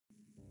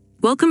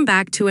Welcome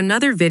back to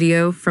another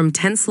video from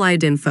 10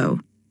 Slide Info.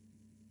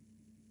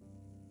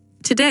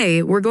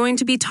 Today, we're going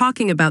to be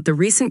talking about the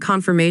recent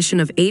confirmation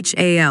of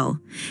HAL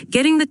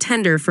getting the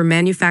tender for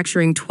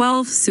manufacturing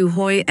 12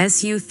 Sukhoi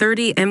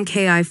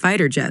Su-30MKI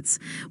fighter jets,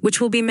 which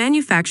will be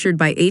manufactured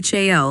by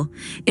HAL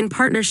in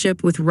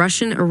partnership with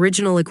Russian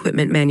original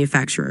equipment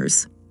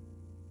manufacturers.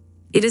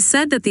 It is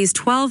said that these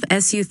 12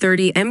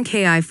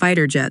 Su-30MKI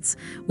fighter jets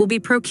will be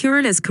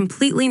procured as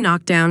completely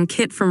knockdown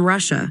kit from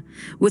Russia,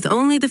 with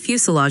only the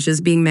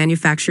fuselages being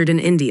manufactured in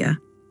India.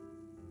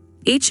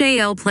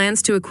 HAL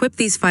plans to equip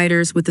these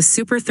fighters with the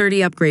Super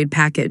 30 upgrade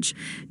package,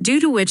 due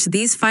to which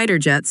these fighter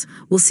jets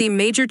will see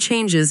major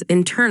changes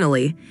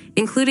internally,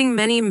 including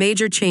many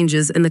major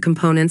changes in the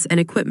components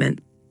and equipment.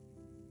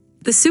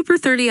 The Super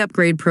 30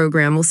 upgrade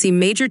program will see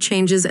major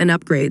changes and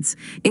upgrades,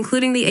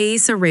 including the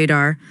AESA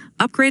radar,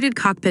 upgraded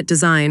cockpit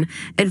design,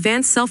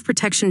 advanced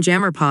self-protection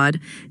jammer pod,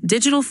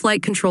 digital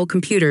flight control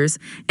computers,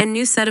 and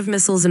new set of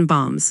missiles and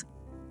bombs.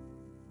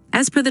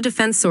 As per the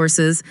defense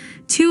sources,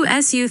 2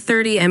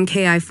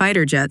 Su-30MKI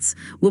fighter jets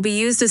will be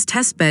used as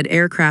testbed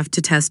aircraft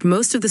to test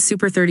most of the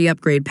Super 30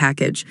 upgrade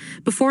package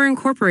before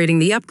incorporating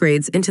the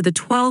upgrades into the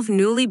 12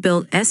 newly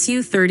built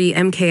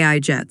Su-30MKI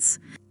jets.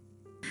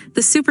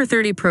 The Super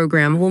 30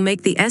 program will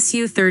make the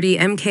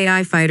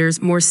Su-30MKI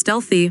fighters more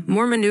stealthy,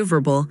 more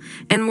maneuverable,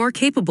 and more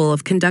capable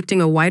of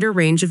conducting a wider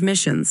range of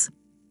missions.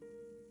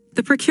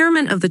 The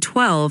procurement of the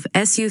 12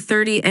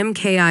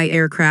 Su-30MKI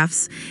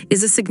aircrafts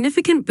is a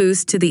significant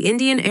boost to the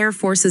Indian Air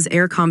Force's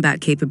air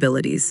combat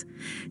capabilities.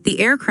 The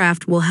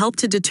aircraft will help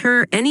to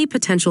deter any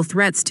potential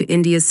threats to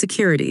India's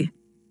security.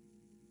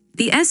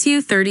 The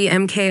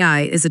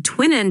Su-30MKI is a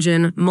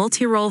twin-engine,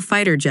 multi-role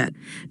fighter jet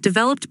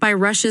developed by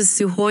Russia's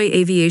Sukhoi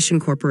Aviation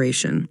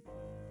Corporation.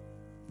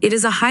 It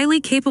is a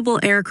highly capable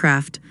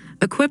aircraft,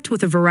 equipped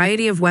with a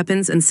variety of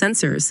weapons and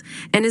sensors,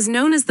 and is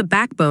known as the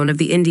backbone of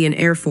the Indian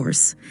Air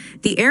Force.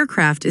 The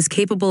aircraft is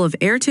capable of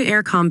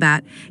air-to-air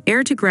combat,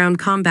 air-to-ground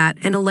combat,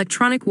 and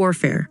electronic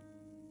warfare.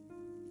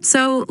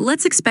 So,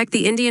 let's expect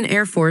the Indian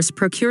Air Force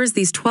procures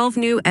these 12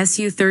 new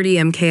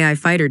Su-30MKI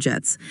fighter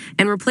jets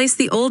and replace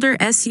the older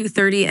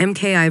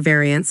Su-30MKI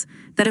variants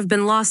that have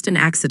been lost in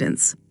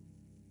accidents.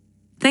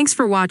 Thanks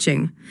for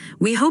watching.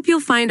 We hope you'll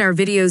find our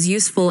videos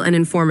useful and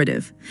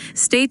informative.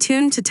 Stay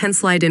tuned to 10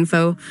 Slide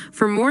Info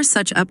for more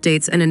such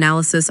updates and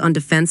analysis on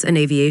defense and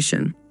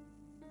aviation.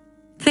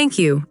 Thank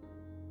you.